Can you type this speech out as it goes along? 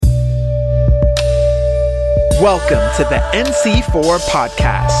Welcome to the NC4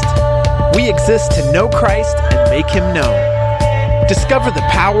 podcast. We exist to know Christ and make him known. Discover the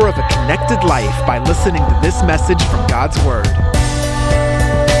power of a connected life by listening to this message from God's Word.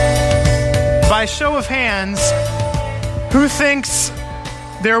 By show of hands, who thinks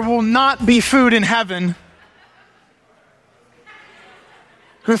there will not be food in heaven?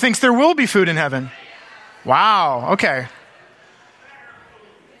 Who thinks there will be food in heaven? Wow, okay.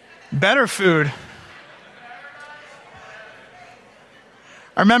 Better food.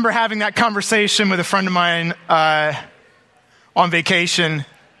 I remember having that conversation with a friend of mine on vacation,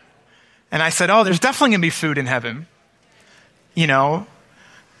 and I said, there's definitely going to be food in heaven. You know,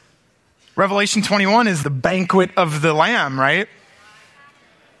 Revelation 21 is the banquet of the Lamb, right?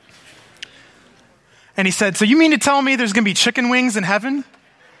 And he said, so you mean to tell me there's going to be chicken wings in heaven?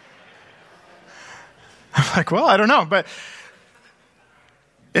 I'm like, well, I don't know, but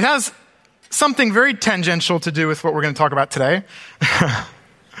it has something very tangential to do with what we're going to talk about today.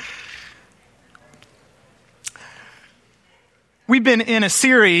 We've been in a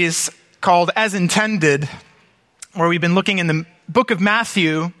series called As Intended, where we've been looking in the book of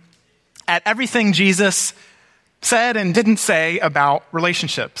Matthew at everything Jesus said and didn't say about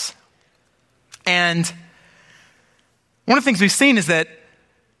relationships. And one of the things we've seen is that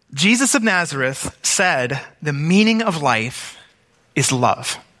Jesus of Nazareth said the meaning of life is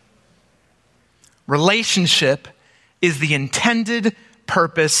love. Relationship is the intended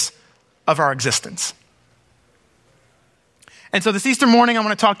purpose of our existence. And so this Easter morning, I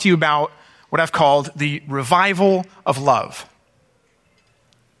want to talk to you about what I've called the revival of love.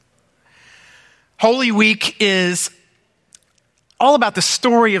 Holy Week is all about the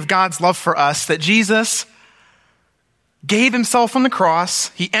story of God's love for us, that Jesus gave himself on the cross.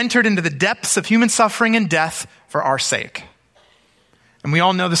 He entered into the depths of human suffering and death for our sake. And we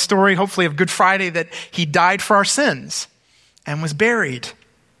all know the story, hopefully, of Good Friday, that he died for our sins and was buried.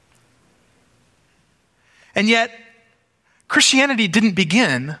 And yet, Christianity didn't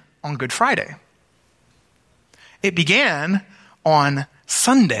begin on Good Friday. It began on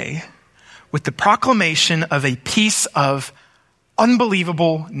Sunday with the proclamation of a piece of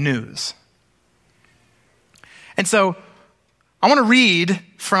unbelievable news. And so I want to read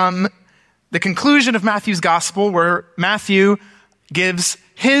from the conclusion of Matthew's gospel, where Matthew gives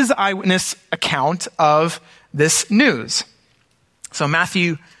his eyewitness account of this news. So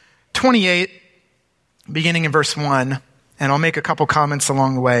Matthew 28, beginning in verse 1, and I'll make a couple comments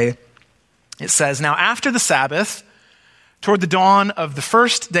along the way. It says, now after the Sabbath, toward the dawn of the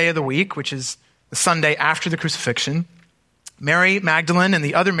first day of the week, which is the Sunday after the crucifixion, Mary Magdalene and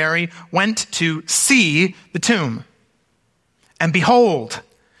the other Mary went to see the tomb. And behold,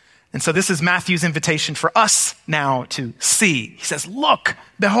 and so this is Matthew's invitation for us now to see. He says, look,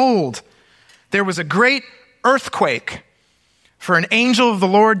 behold, there was a great earthquake, for an angel of the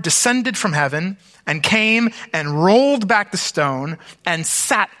Lord descended from heaven and came and rolled back the stone and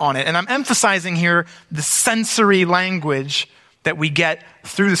sat on it. And I'm emphasizing here the sensory language that we get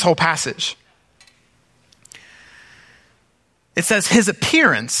through this whole passage. It says, his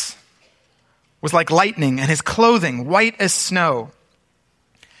appearance was like lightning and his clothing white as snow.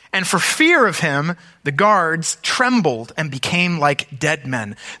 And for fear of him, the guards trembled and became like dead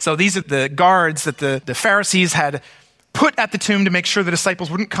men. So these are the guards that the Pharisees had put at the tomb to make sure the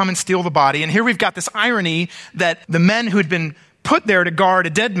disciples wouldn't come and steal the body. And here we've got this irony that the men who had been put there to guard a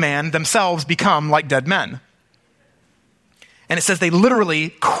dead man themselves become like dead men. And it says they literally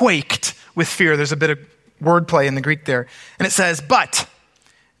quaked with fear. There's a bit of wordplay in the Greek there. And it says, but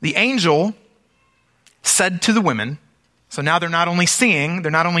the angel said to the women, so now they're not only seeing,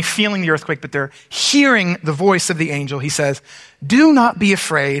 they're not only feeling the earthquake, but they're hearing the voice of the angel. He says, do not be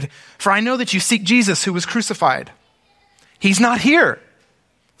afraid, for I know that you seek Jesus who was crucified. He's not here,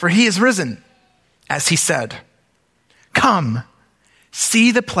 for he is risen, as he said. Come,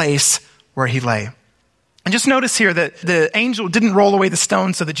 see the place where he lay. And just notice here that the angel didn't roll away the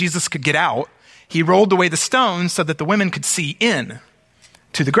stone so that Jesus could get out. He rolled away the stone so that the women could see in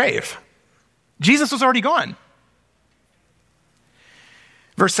to the grave. Jesus was already gone.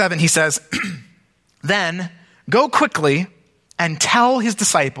 Verse 7, he says, then go quickly and tell his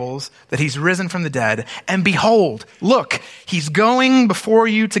disciples that he's risen from the dead. And behold, look, he's going before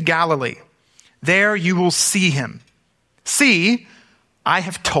you to Galilee. There you will see him. See, I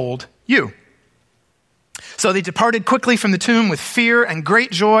have told you. So they departed quickly from the tomb with fear and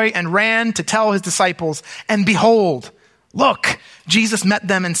great joy and ran to tell his disciples. And behold, look, Jesus met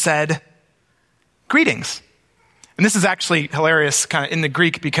them and said, greetings. And this is actually hilarious kind of in the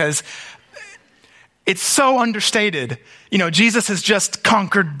Greek, because It's so understated. Jesus has just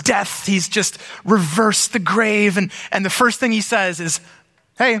conquered death. He's just reversed the grave. And the first thing he says is,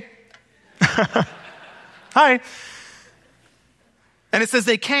 hey, hi. And it says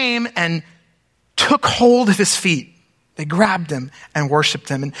they came and took hold of his feet. They grabbed him and worshiped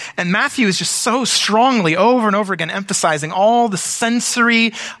him. And Matthew is just so strongly over and over again emphasizing all the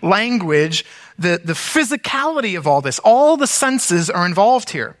sensory language, the physicality of all this. All the senses are involved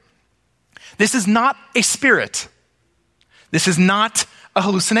here. This is not a spirit. This is not a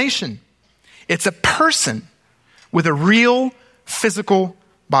hallucination. It's a person with a real physical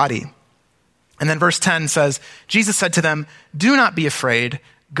body. And then verse 10 says, Jesus said to them, "Do not be afraid.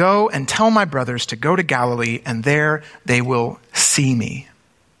 Go and tell my brothers to go to Galilee, and there they will see me."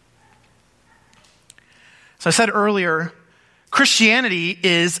 So I said earlier, Christianity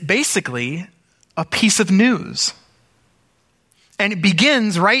is basically a piece of news. And it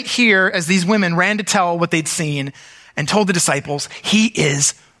begins right here as these women ran to tell what they'd seen and told the disciples, he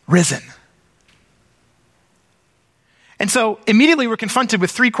is risen. And so immediately we're confronted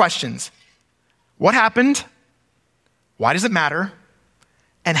with three questions. What happened? Why does it matter?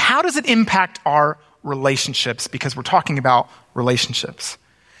 And how does it impact our relationships? Because we're talking about relationships.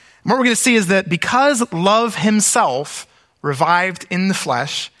 And what we're going to see is that because love himself revived in the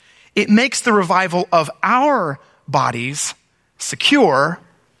flesh, it makes the revival of our bodies secure,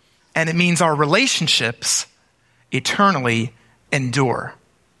 and it means our relationships eternally endure.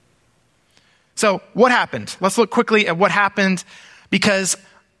 So what happened? Let's look quickly at what happened, because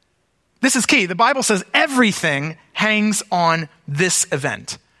this is key. The Bible says everything hangs on this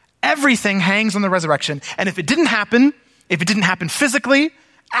event. Everything hangs on the resurrection. And if it didn't happen physically,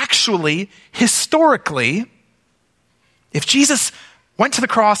 actually, historically, if Jesus went to the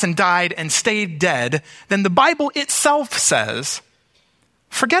cross and died and stayed dead, then the Bible itself says,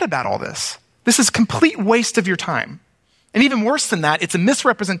 forget about all this. This is complete waste of your time. And even worse than that, it's a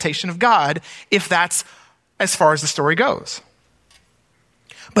misrepresentation of God if that's as far as the story goes.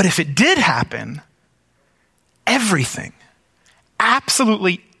 But if it did happen, everything,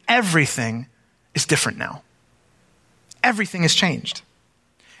 absolutely everything is different now. Everything has changed.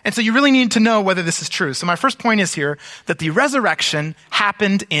 And so you really need to know whether this is true. So my first point is here that the resurrection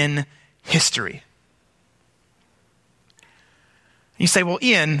happened in history. You say, well,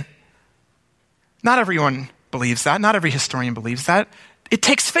 Ian, not everyone believes that. Not every historian believes that. It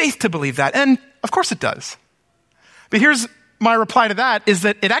takes faith to believe that. And of course it does. But here's my reply to that is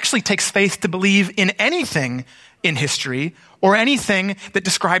that it actually takes faith to believe in anything in history or anything that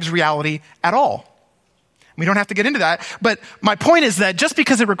describes reality at all. We don't have to get into that. But my point is that just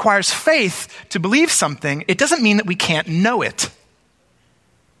because it requires faith to believe something, it doesn't mean that we can't know it.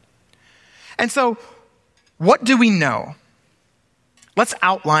 And so, what do we know? Let's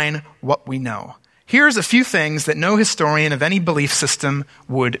outline what we know. Here's a few things that no historian of any belief system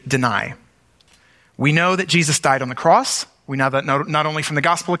would deny. We know that Jesus died on the cross. We know that not only from the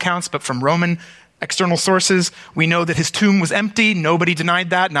gospel accounts, but from Roman external sources. We know that his tomb was empty. Nobody denied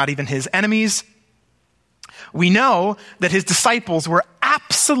that, not even his enemies. We know that his disciples were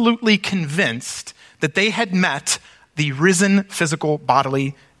absolutely convinced that they had met the risen physical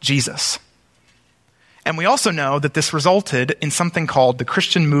bodily Jesus. And we also know that this resulted in something called the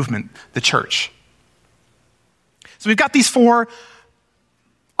Christian movement, the church. So we've got these four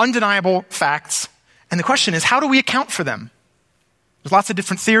undeniable facts, and the question is, how do we account for them? There's lots of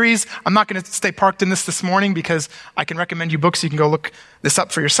different theories. I'm not going to stay parked in this morning because I can recommend you books. You can go look this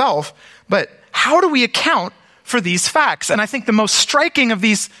up for yourself. But how do we account for these facts? And I think the most striking of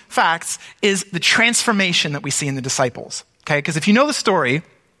these facts is the transformation that we see in the disciples. Okay, because if you know the story,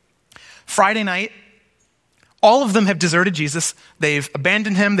 Friday night, all of them have deserted Jesus. They've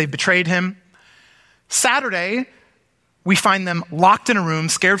abandoned him. They've betrayed him. Saturday, we find them locked in a room,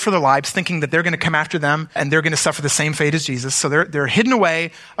 scared for their lives, thinking that they're going to come after them and they're going to suffer the same fate as Jesus. So they're hidden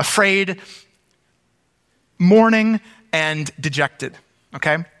away, afraid, mourning, and dejected.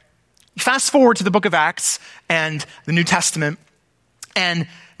 Okay? Fast forward to the book of Acts and the New Testament, and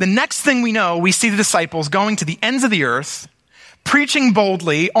the next thing we know, we see the disciples going to the ends of the earth, preaching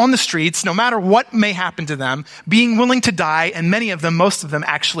boldly on the streets, no matter what may happen to them, being willing to die, and many of them, most of them,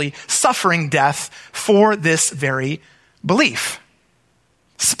 actually suffering death for this very belief.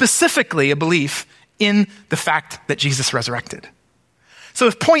 Specifically, a belief in the fact that Jesus resurrected. So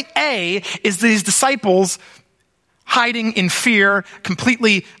if point A is these disciples hiding in fear,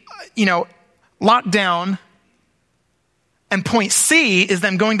 completely, locked down, and point C is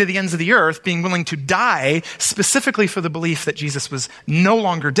them going to the ends of the earth, being willing to die specifically for the belief that Jesus was no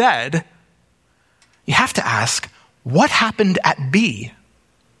longer dead, you have to ask, what happened at B?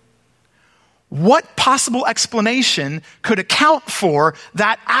 what possible explanation could account for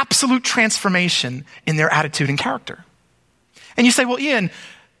that absolute transformation in their attitude and character? And you say, well, Ian,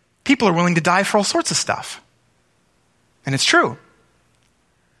 people are willing to die for all sorts of stuff. And it's true.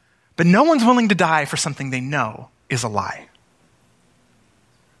 But no one's willing to die for something they know is a lie.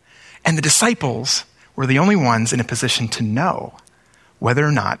 And the disciples were the only ones in a position to know whether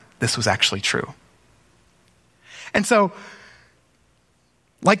or not this was actually true. And so,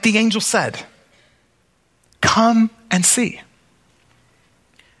 like the angel said, come and see.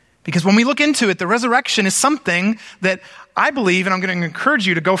 Because when we look into it, the resurrection is something that I believe, and I'm going to encourage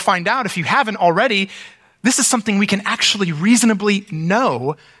you to go find out if you haven't already, this is something we can actually reasonably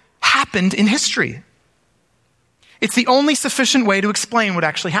know happened in history. It's the only sufficient way to explain what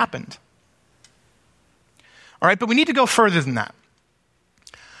actually happened. All right, but we need to go further than that.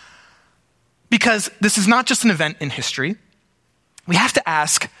 Because this is not just an event in history. We have to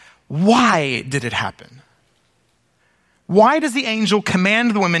ask, why did it happen? Why does the angel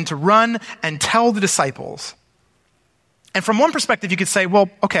command the women to run and tell the disciples? And from one perspective, you could say, well,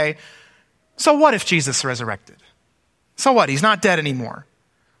 okay, so what if Jesus resurrected? So what? He's not dead anymore.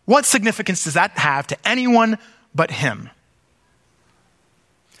 What significance does that have to anyone but him?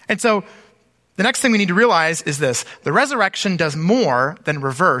 And so the next thing we need to realize is this: the resurrection does more than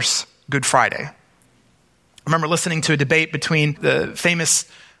reverse Good Friday. I remember listening to a debate between the famous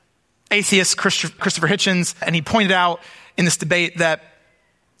atheist Christopher Hitchens, and he pointed out in this debate that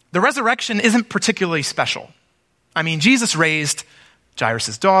the resurrection isn't particularly special. I mean, Jesus raised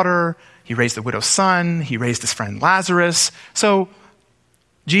Jairus' daughter, he raised the widow's son, he raised his friend Lazarus. So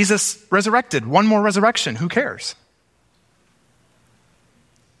Jesus resurrected. One more resurrection, who cares?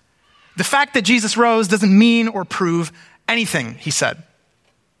 The fact that Jesus rose doesn't mean or prove anything, he said.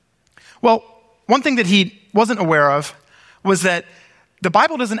 Well, one thing that he wasn't aware of was that the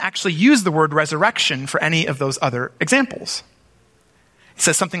Bible doesn't actually use the word resurrection for any of those other examples. It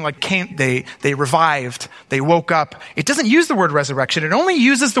says something like they revived, they woke up. It doesn't use the word resurrection. It only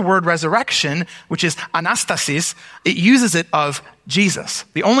uses the word resurrection, which is anastasis. It uses it of Jesus,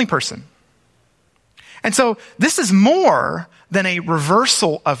 the only person. And so this is more than a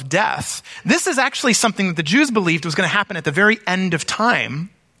reversal of death. This is actually something that the Jews believed was going to happen at the very end of time,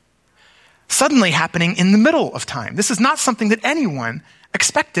 suddenly happening in the middle of time. This is not something that anyone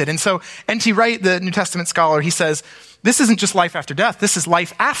expected. And so N.T. Wright, the New Testament scholar, he says, this isn't just life after death. This is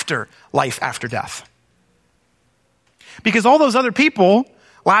life after death. Because all those other people,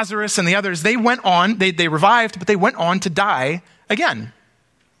 Lazarus and the others, they went on, they revived, but they went on to die again.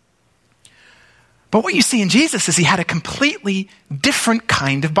 But what you see in Jesus is he had a completely different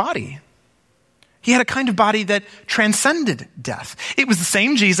kind of body. He had a kind of body that transcended death. It was the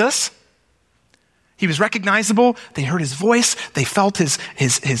same Jesus. He was recognizable. They heard his voice. They felt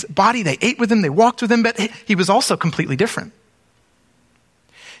his body. They ate with him. They walked with him. But he was also completely different.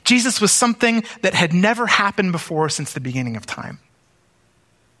 Jesus was something that had never happened before since the beginning of time.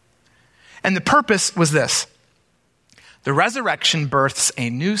 And the purpose was this: the resurrection births a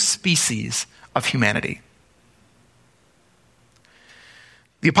new species of humanity.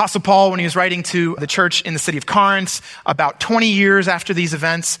 The Apostle Paul, when he was writing to the church in the city of Corinth, about 20 years after these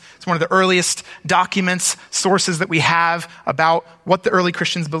events, it's one of the earliest documents, sources that we have about what the early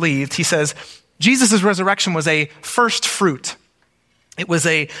Christians believed. He says, Jesus' resurrection was a first fruit. It was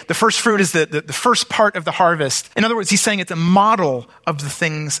the first fruit is the first part of the harvest. In other words, he's saying it's a model of the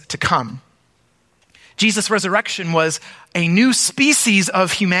things to come. Jesus' resurrection was a new species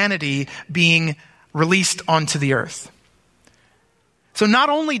of humanity being released onto the earth. So not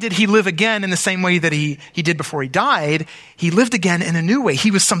only did he live again in the same way that he did before he died, he lived again in a new way.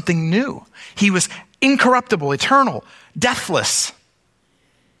 He was something new. He was incorruptible, eternal, deathless.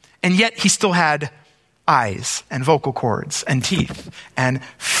 And yet he still had eyes and vocal cords and teeth and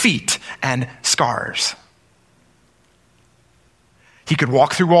feet and scars. He could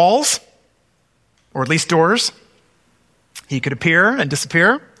walk through walls, or at least doors. He could appear and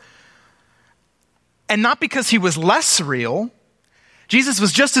disappear. And not because he was less real. Jesus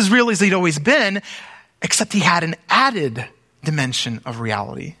was just as real as he'd always been, except he had an added dimension of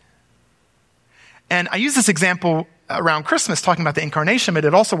reality. And I use this example around Christmas, talking about the incarnation, but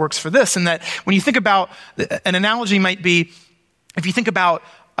it also works for this, in that when you think about, an analogy might be, if you think about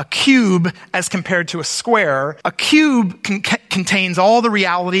a cube as compared to a square, a cube contains all the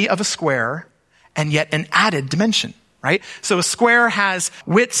reality of a square, and yet an added dimension, right? So a square has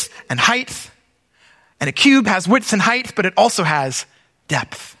width and height, and a cube has width and height, but it also has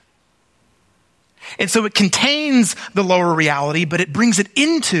depth. And so it contains the lower reality, but it brings it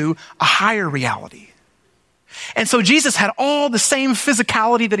into a higher reality. And so Jesus had all the same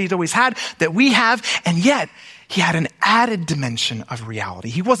physicality that he'd always had, that we have, and yet he had an added dimension of reality.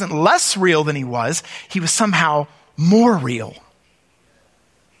 He wasn't less real than he was somehow more real,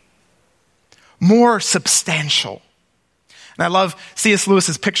 more substantial. And I love C.S.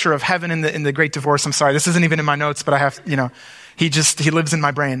 Lewis's picture of heaven in the Great Divorce. I'm sorry, this isn't even in my notes, but I have, he lives in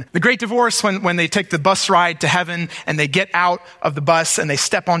my brain. The Great Divorce, when they take the bus ride to heaven and they get out of the bus and they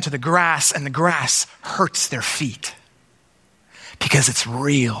step onto the grass and the grass hurts their feet because it's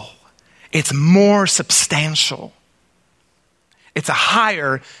real. It's more substantial. It's a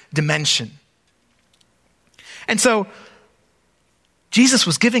higher dimension. And so Jesus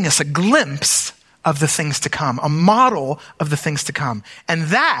was giving us a glimpse of the things to come, a model of the things to come. And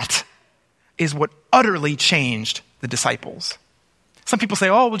that is what utterly changed the disciples. Some people say,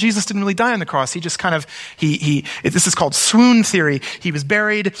 oh, well, Jesus didn't really die on the cross. He just kind of, this is called swoon theory. He was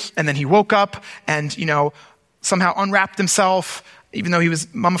buried and then he woke up and, somehow unwrapped himself, even though he was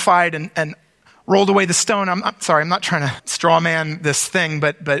mummified and rolled away the stone. I'm sorry, I'm not trying to straw man this thing,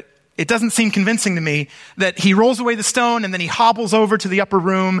 but it doesn't seem convincing to me that he rolls away the stone and then he hobbles over to the upper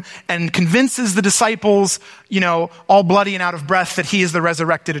room and convinces the disciples, all bloody and out of breath, that he is the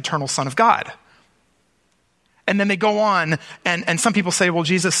resurrected eternal Son of God. And then they go on, and some people say, well,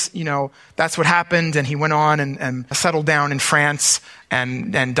 Jesus, that's what happened, and he went on and settled down in France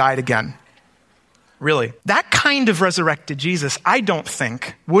and died again. Really. That kind of resurrected Jesus, I don't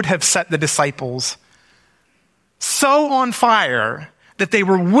think, would have set the disciples so on fire that they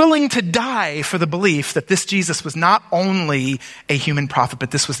were willing to die for the belief that this Jesus was not only a human prophet,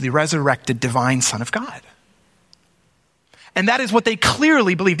 but this was the resurrected divine Son of God. And that is what they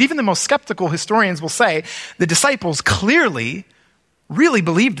clearly believed. Even the most skeptical historians will say the disciples clearly, really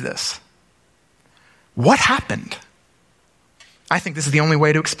believed this. What happened? I think this is the only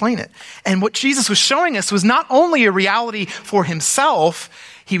way to explain it. And what Jesus was showing us was not only a reality for himself,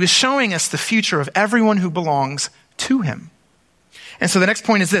 he was showing us the future of everyone who belongs to him. And so the next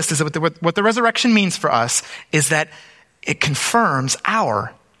point is this, is that what the resurrection means for us is that it confirms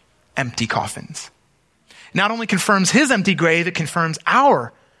our empty coffins. It not only confirms his empty grave, it confirms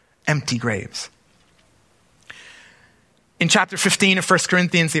our empty graves. In chapter 15 of 1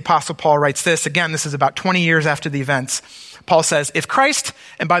 Corinthians, the Apostle Paul writes this. Again, this is about 20 years after the events. Paul says, if Christ,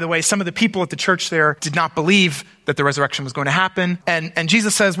 and by the way, some of the people at the church there did not believe that the resurrection was going to happen. And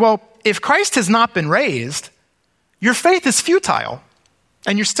Jesus says, well, if Christ has not been raised, your faith is futile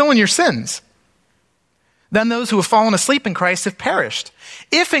and you're still in your sins. Then those who have fallen asleep in Christ have perished.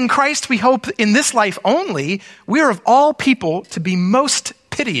 If in Christ we hope in this life only, we are of all people to be most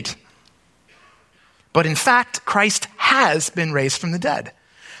pitied. But in fact, Christ has been raised from the dead,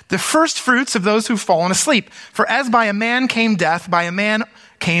 the first fruits of those who've fallen asleep. For as by a man came death, by a man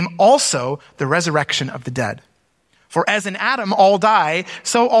came also the resurrection of the dead. For as in Adam all die,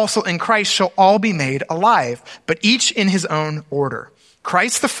 so also in Christ shall all be made alive, but each in his own order.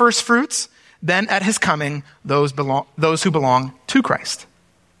 Christ the first fruits, then at his coming, those who belong to Christ.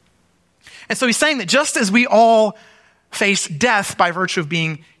 And so he's saying that just as we all face death by virtue of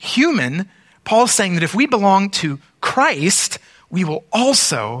being human, Paul's saying that if we belong to Christ, we will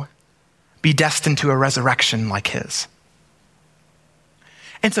also be destined to a resurrection like his.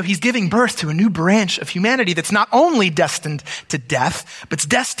 And so he's giving birth to a new branch of humanity that's not only destined to death, but it's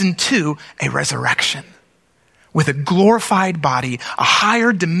destined to a resurrection with a glorified body, a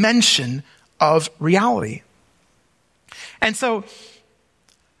higher dimension of reality. And so,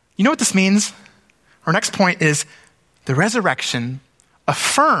 you know what this means? Our next point is the resurrection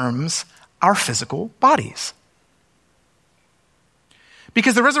affirms our physical bodies.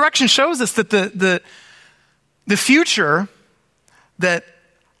 Because the resurrection shows us that the future, that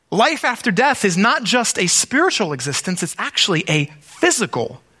life after death is not just a spiritual existence, it's actually a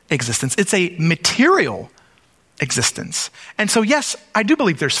physical existence. It's a material existence. And so yes, I do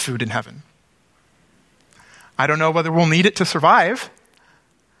believe there's food in heaven. I don't know whether we'll need it to survive,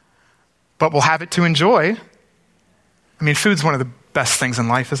 but we'll have it to enjoy. I mean, food's one of the best things in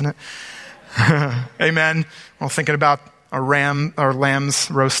life, isn't it? Amen. Well, thinking about a ram or lambs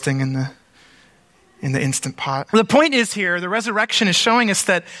roasting in the Instant Pot. The point is here, the resurrection is showing us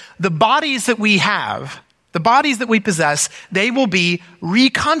that the bodies that we have, the bodies that we possess, they will be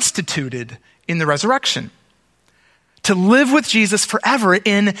reconstituted in the resurrection to live with Jesus forever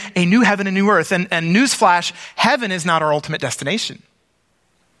in a new heaven and new earth. And newsflash, heaven is not our ultimate destination.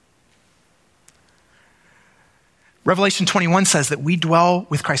 Revelation 21 says that we dwell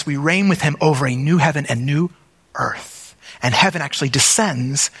with Christ, we reign with him over a new heaven and new earth. And heaven actually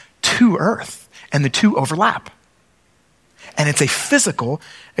descends to earth, and the two overlap. And it's a physical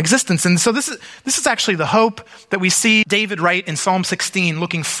existence. And so this is actually the hope that we see David write in Psalm 16,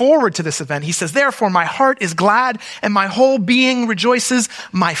 looking forward to this event. He says, therefore my heart is glad and my whole being rejoices.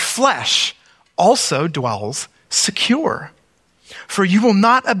 My flesh also dwells secure. For you will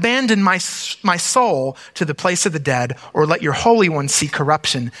not abandon my soul to the place of the dead, or let your Holy One see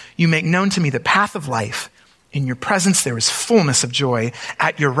corruption. You make known to me the path of life. In your presence there is fullness of joy.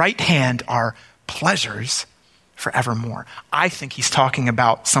 At your right hand are pleasures forevermore. I think he's talking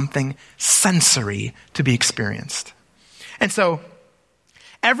about something sensory to be experienced. And so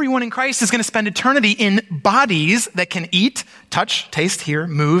everyone in Christ is going to spend eternity in bodies that can eat, touch, taste, hear,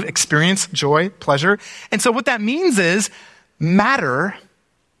 move, experience joy, pleasure. And so what that means is matter,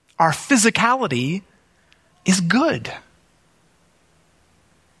 our physicality, is good.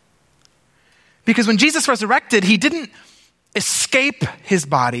 Because when Jesus resurrected, he didn't escape his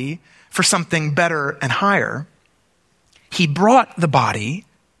body for something better and higher. He brought the body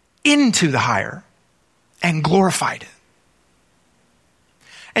into the higher and glorified it.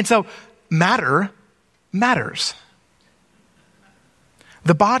 And so matter matters.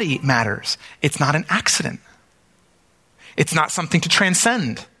 The body matters. It's not an accident. It's not something to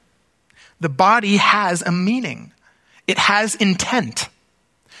transcend. The body has a meaning. It has intent.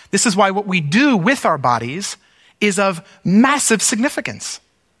 This is why what we do with our bodies is of massive significance.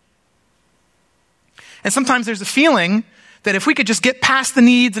 And sometimes there's a feeling that if we could just get past the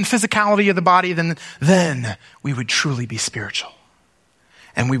needs and physicality of the body, then we would truly be spiritual.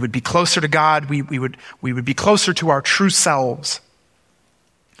 And we would be closer to God. We would be closer to our true selves.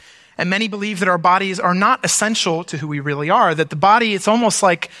 And many believe that our bodies are not essential to who we really are, that the body is almost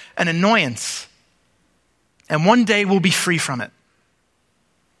like an annoyance. And one day we'll be free from it.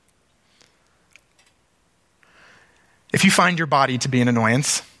 If you find your body to be an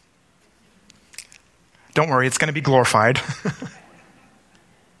annoyance, don't worry, it's going to be glorified.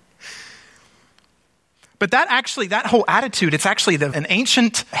 But that whole attitude, it's actually an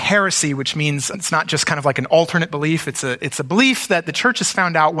ancient heresy, which means it's not just kind of like an alternate belief. It's a belief that the church has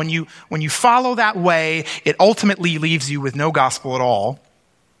found out when you follow that way, it ultimately leaves you with no gospel at all.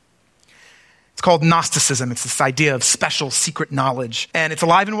 It's called Gnosticism. It's this idea of special secret knowledge. And it's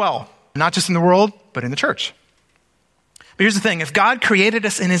alive and well, not just in the world, but in the church. But here's the thing. If God created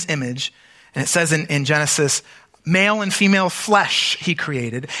us in his image, and it says in Genesis, male and female flesh he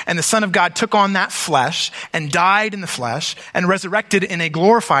created, and the Son of God took on that flesh and died in the flesh and resurrected in a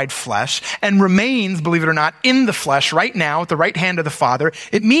glorified flesh and remains, believe it or not, in the flesh right now at the right hand of the Father.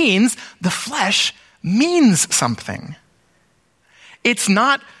 It means the flesh means something. It's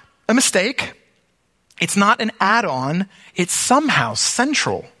not a mistake. It's not an add-on. It's somehow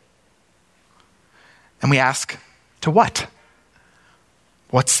central. And we ask, to what?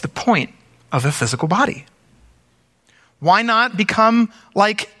 What's the point of a physical body? Why not become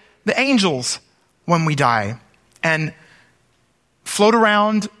like the angels when we die and float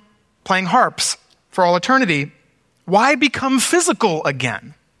around playing harps for all eternity? Why become physical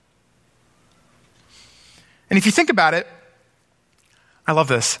again? And if you think about it, I love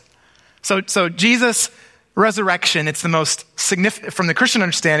this. So Jesus' resurrection, it's the most significant, from the Christian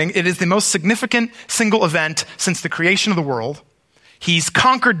understanding, it is the most significant single event since the creation of the world. He's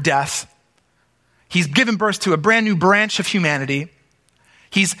conquered death. He's given birth to a brand new branch of humanity.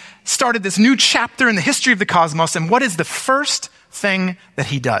 He's started this new chapter in the history of the cosmos. And what is the first thing that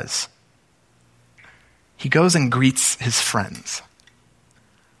he does? He goes and greets his friends.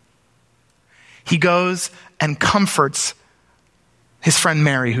 He goes and comforts his friend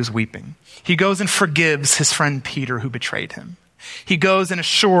Mary, who's weeping. He goes and forgives his friend Peter, who betrayed him. He goes and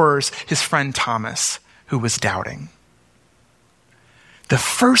assures his friend Thomas, who was doubting. The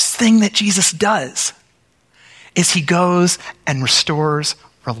first thing that Jesus does is he goes and restores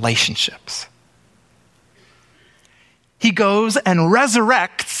relationships. He goes and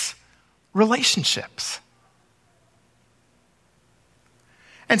resurrects relationships.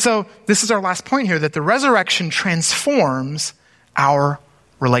 And so this is our last point here, that the resurrection transforms our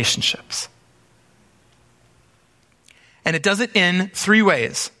relationships. And it does it in three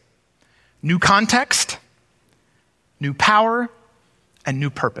ways: new context, new power, and new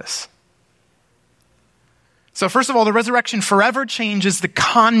purpose. So first of all, the resurrection forever changes the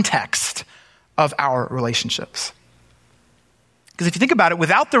context of our relationships. Because if you think about it,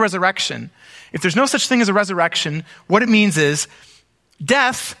 without the resurrection, if there's no such thing as a resurrection, what it means is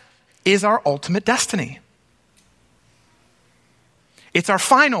death is our ultimate destiny. It's our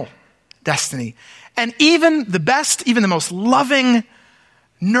final destiny. And even the best, even the most loving,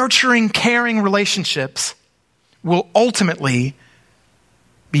 nurturing, caring relationships will ultimately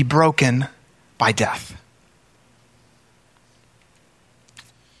be broken by death.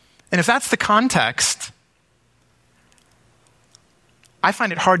 And if that's the context, I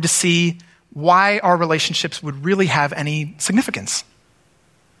find it hard to see why our relationships would really have any significance.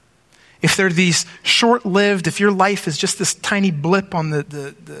 If they're these short-lived, if your life is just this tiny blip on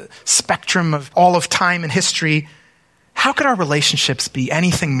the spectrum of all of time and history, how could our relationships be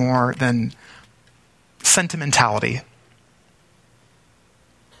anything more than sentimentality?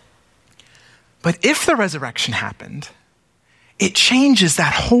 But if the resurrection happened, it changes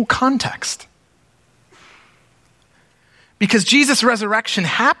that whole context. Because Jesus' resurrection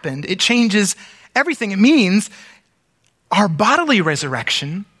happened, it changes everything. It means our bodily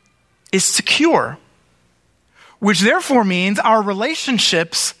resurrection is secure, which therefore means our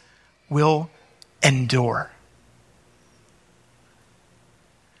relationships will endure.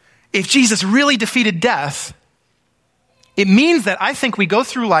 If Jesus really defeated death, it means that I think we go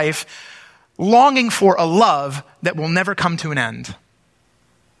through life longing for a love that will never come to an end.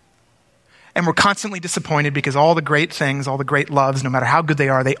 And we're constantly disappointed because all the great things, all the great loves, no matter how good they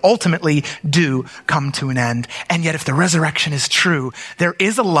are, they ultimately do come to an end. And yet if the resurrection is true, there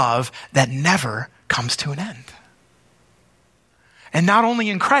is a love that never comes to an end. And not only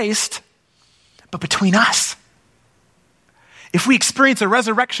in Christ, but between us. If we experience a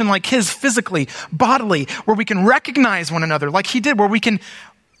resurrection like his physically, bodily, where we can recognize one another like he did, where we can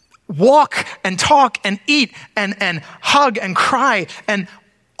walk and talk and eat and hug and cry and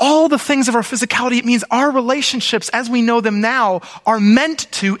all the things of our physicality, it means our relationships as we know them now are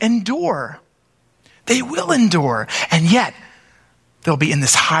meant to endure. They will endure, and yet they'll be in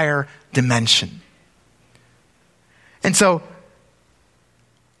this higher dimension. And so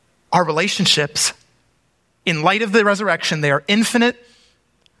our relationships, in light of the resurrection, they are infinite.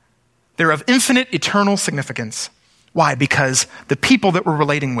 They're of infinite eternal significance. Why? Because the people that we're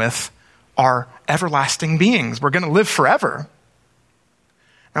relating with are everlasting beings. We're going to live forever.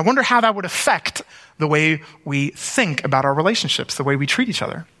 I wonder how that would affect the way we think about our relationships, the way we treat each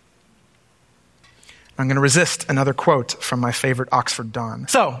other. I'm going to resist another quote from my favorite Oxford Don.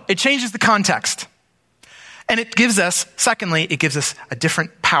 So, it changes the context. And it gives us, secondly, it gives us a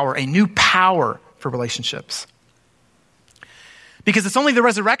different power, a new power for relationships. Because it's only the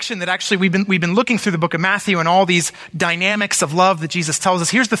resurrection that actually we've been looking through the book of Matthew and all these dynamics of love that Jesus tells us.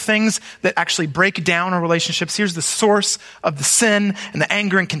 Here's the things that actually break down our relationships. Here's the source of the sin and the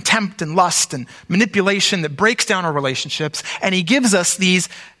anger and contempt and lust and manipulation that breaks down our relationships. And he gives us these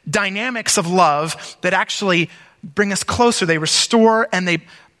dynamics of love that actually bring us closer. They restore and they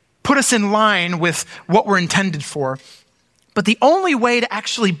put us in line with what we're intended for. But the only way to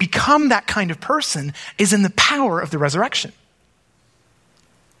actually become that kind of person is in the power of the resurrection.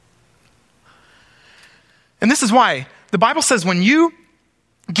 And this is why the Bible says when you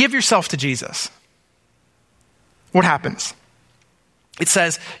give yourself to Jesus, what happens? It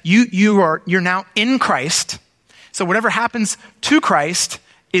says you're now in Christ. So whatever happens to Christ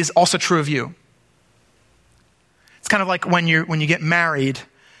is also true of you. It's kind of like when you get married.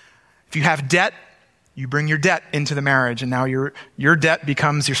 If you have debt, you bring your debt into the marriage, and now your debt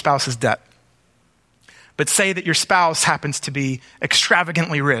becomes your spouse's debt. But say that your spouse happens to be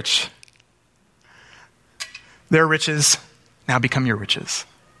extravagantly rich. Their riches now become your riches,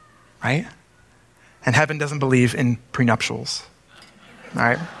 right? And heaven doesn't believe in prenuptials, all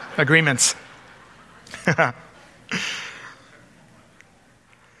right? Agreements. But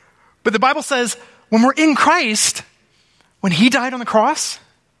the Bible says when we're in Christ, when he died on the cross,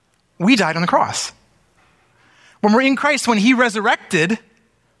 we died on the cross. When we're in Christ, when he resurrected,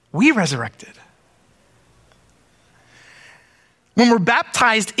 we resurrected. When we're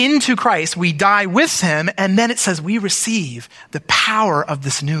baptized into Christ, we die with him, and then it says we receive the power of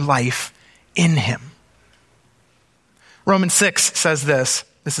this new life in him. Romans 6 says this.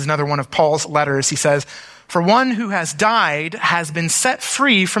 This is another one of Paul's letters. He says, "For one who has died has been set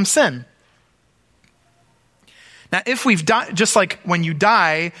free from sin." Now, if we've died, just like when you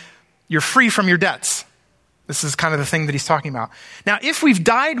die, you're free from your debts. This is kind of the thing that he's talking about. Now, if we've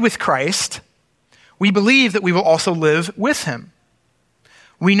died with Christ, we believe that we will also live with him.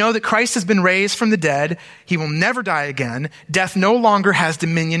 We know that Christ has been raised from the dead. He will never die again. Death no longer has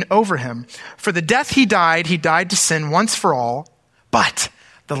dominion over him. For the death he died to sin once for all. But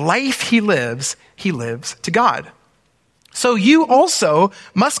the life he lives to God. So you also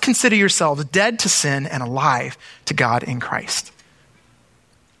must consider yourselves dead to sin and alive to God in Christ.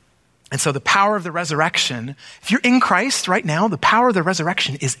 And so the power of the resurrection, if you're in Christ right now, the power of the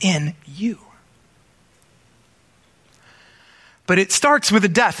resurrection is in you. But it starts with a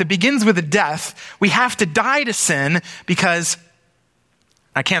death. It begins with a death. We have to die to sin because,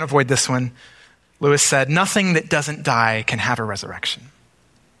 I can't avoid this one. Lewis said, nothing that doesn't die can have a resurrection.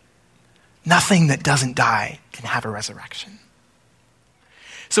 Nothing that doesn't die can have a resurrection.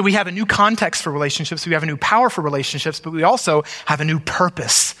 So we have a new context for relationships, we have a new power for relationships, but we also have a new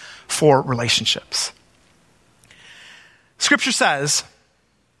purpose for relationships. Scripture says,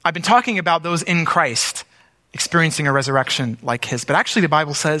 I've been talking about those in Christ experiencing a resurrection like his, but actually the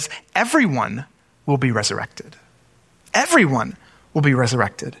Bible says everyone will be resurrected. Everyone will be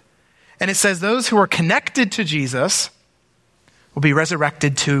resurrected. And it says those who are connected to Jesus will be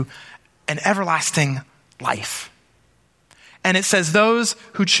resurrected to an everlasting life. And it says those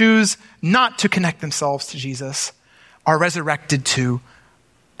who choose not to connect themselves to Jesus are resurrected to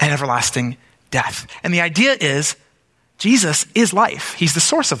an everlasting death. And the idea is Jesus is life. He's the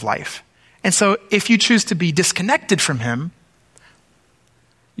source of life. And so if you choose to be disconnected from him,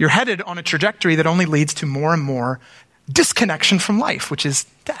 you're headed on a trajectory that only leads to more and more disconnection from life, which is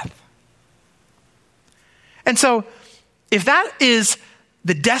death. And so if that is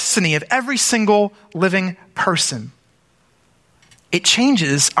the destiny of every single living person, it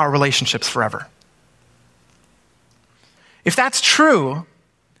changes our relationships forever. If that's true,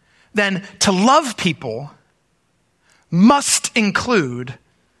 then to love people must include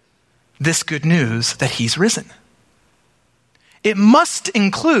this good news that he's risen. It must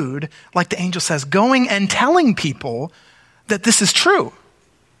include, like the angel says, going and telling people that this is true.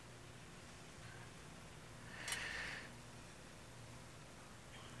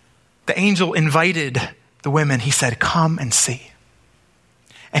 The angel invited the women. He said, come and see.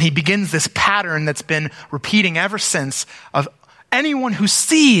 And he begins this pattern that's been repeating ever since of anyone who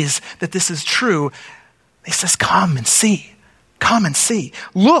sees that this is true. He says, come and see. Come and see.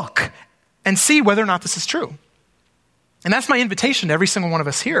 Look and see whether or not this is true. And that's my invitation to every single one of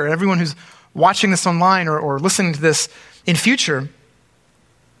us here, everyone who's watching this online or listening to this in future.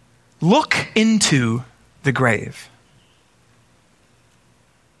 Look into the grave.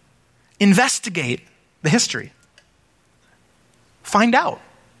 Investigate the history. Find out.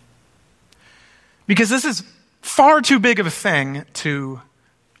 Because this is far too big of a thing to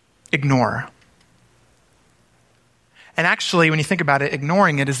ignore. And actually, when you think about it,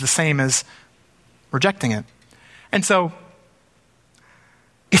 ignoring it is the same as rejecting it. And so,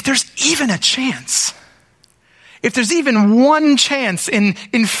 if there's even a chance, if there's even one chance in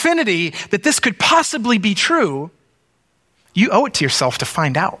infinity that this could possibly be true, you owe it to yourself to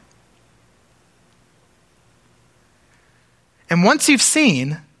find out. And once you've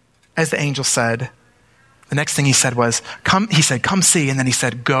seen, as the angel said, the next thing he said was, come see, and then he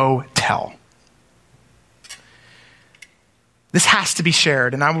said, go tell. This has to be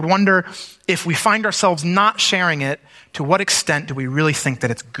shared, and I would wonder if we find ourselves not sharing it, to what extent do we really think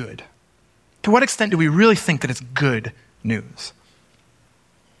that it's good? To what extent do we really think that it's good news?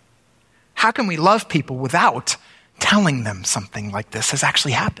 How can we love people without telling them something like this has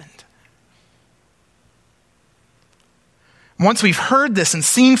actually happened? Once we've heard this and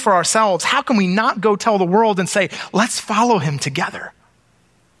seen for ourselves, how can we not go tell the world and say, let's follow him together?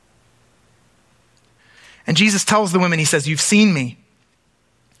 And Jesus tells the women, he says, you've seen me.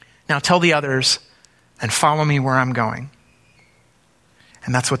 Now tell the others and follow me where I'm going.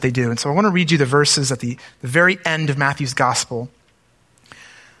 And that's what they do. And so I want to read you the verses at the very end of Matthew's gospel.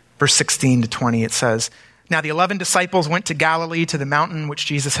 Verse 16 to 20, it says, now the 11 disciples went to Galilee to the mountain which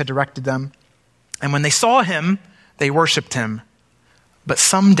Jesus had directed them. And when they saw him, they worshiped him, but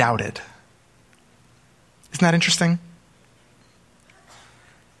some doubted. Isn't that interesting?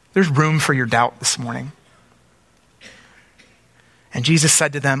 There's room for your doubt this morning. And Jesus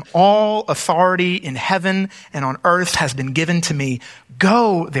said to them, all authority in heaven and on earth has been given to me.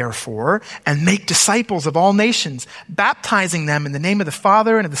 Go, therefore, and make disciples of all nations, baptizing them in the name of the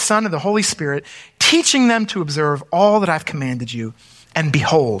Father and of the Son and of the Holy Spirit, teaching them to observe all that I've commanded you. And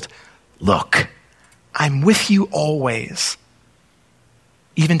behold, look, I'm with you always,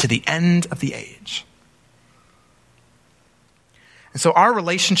 even to the end of the age. And so our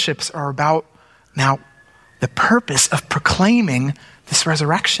relationships are about now the purpose of proclaiming this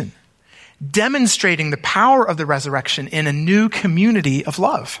resurrection, demonstrating the power of the resurrection in a new community of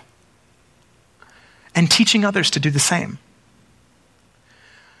love, and teaching others to do the same.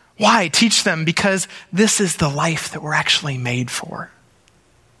 Why teach them? Because this is the life that we're actually made for.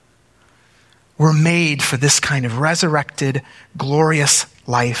 We're made for this kind of resurrected, glorious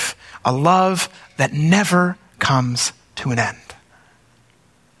life, a love that never comes to an end.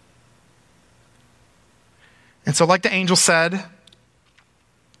 And so like the angel said,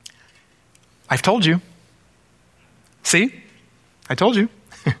 I've told you. See? I told you.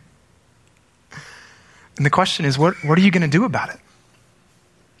 And the question is, what are you going to do about it?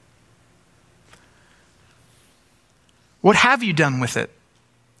 What have you done with it?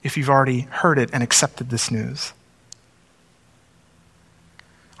 if you've already heard it and accepted this news?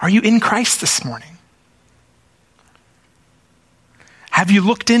 Are you in Christ this morning? Have you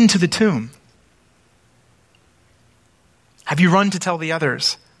looked into the tomb? Have you run to tell the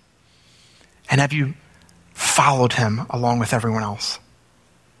others? And have you followed him along with everyone else?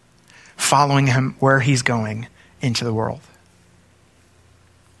 Following him where he's going into the world.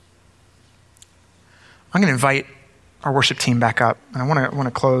 I'm going to invite our worship team back up. And I want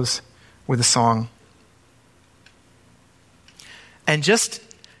to close with a song. And just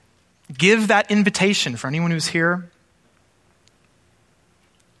give that invitation for anyone who's here.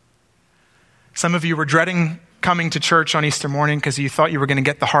 Some of you were dreading coming to church on Easter morning because you thought you were going to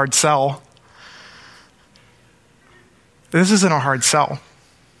get the hard sell. This isn't a hard sell.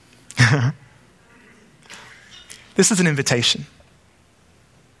 This is an invitation.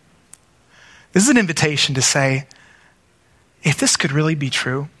 This is an invitation to say, if this could really be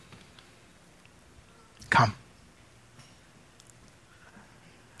true, come.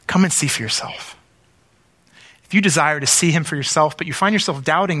 Come and see for yourself. If you desire to see him for yourself, but you find yourself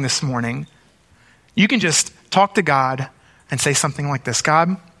doubting this morning, you can just talk to God and say something like this: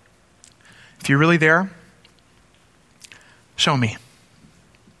 God, if you're really there, show me.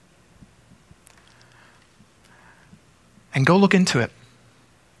 And go look into it.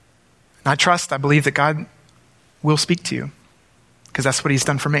 And I believe that God will speak to you, because that's what he's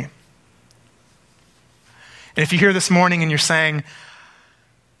done for me. And if you're here this morning and you're saying,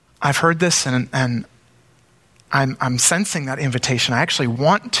 I've heard this and I'm sensing that invitation. I actually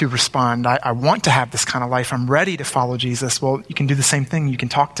want to respond. I want to have this kind of life. I'm ready to follow Jesus. Well, you can do the same thing. You can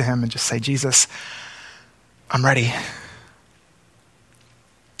talk to him and just say, Jesus, I'm ready.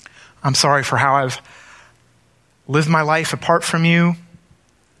 I'm sorry for how I've lived my life apart from you.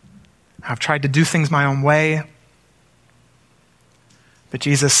 I've tried to do things my own way. But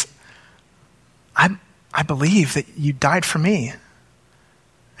Jesus, I believe that you died for me.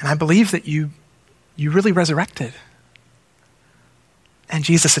 And I believe that you really resurrected. And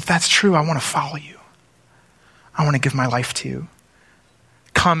Jesus, if that's true, I want to follow you. I want to give my life to you.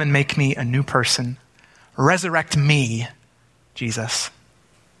 Come and make me a new person. Resurrect me, Jesus.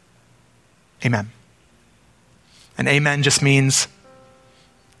 Amen. And amen just means,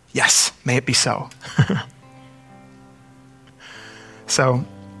 yes, may it be so. So,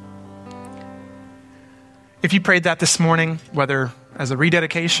 if you prayed that this morning, whether as a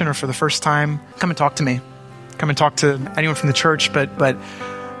rededication or for the first time, come and talk to me. Come and talk to anyone from the church, but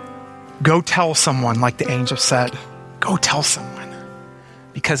go tell someone, like the angel said. Go tell someone.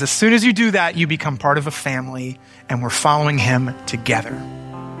 Because as soon as you do that, you become part of a family, and we're following him together.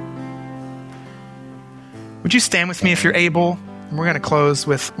 Would you stand with me if you're able? And we're going to close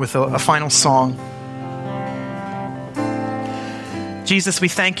with a final song. Jesus, we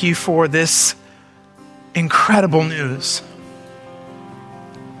thank you for this incredible news.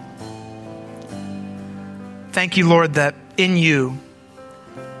 Thank you, Lord, that in you,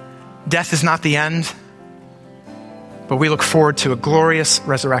 death is not the end, but we look forward to a glorious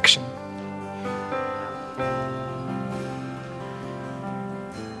resurrection.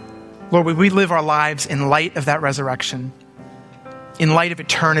 Lord, would we live our lives in light of that resurrection, in light of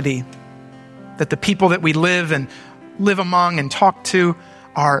eternity, that the people that we live among and talk to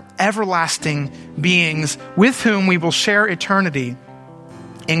are everlasting beings with whom we will share eternity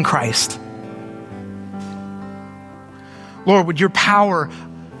in Christ. Lord, would your power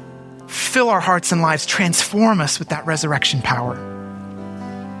fill our hearts and lives, transform us with that resurrection power,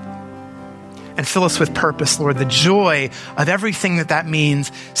 and fill us with purpose, Lord, the joy of everything that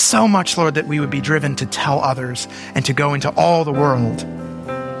means, so much, Lord, that we would be driven to tell others and to go into all the world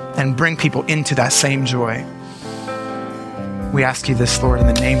and bring people into that same joy. We ask you this, Lord, in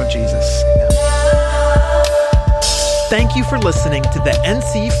the name of Jesus. Amen. Thank you for listening to the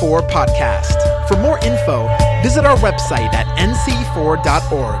NC4 podcast. For more info, visit our website at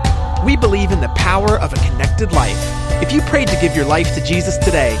nc4.org. We believe in the power of a connected life. If you prayed to give your life to Jesus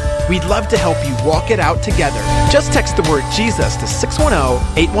today, we'd love to help you walk it out together. Just text the word Jesus to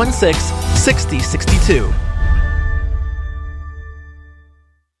 610-816-6062.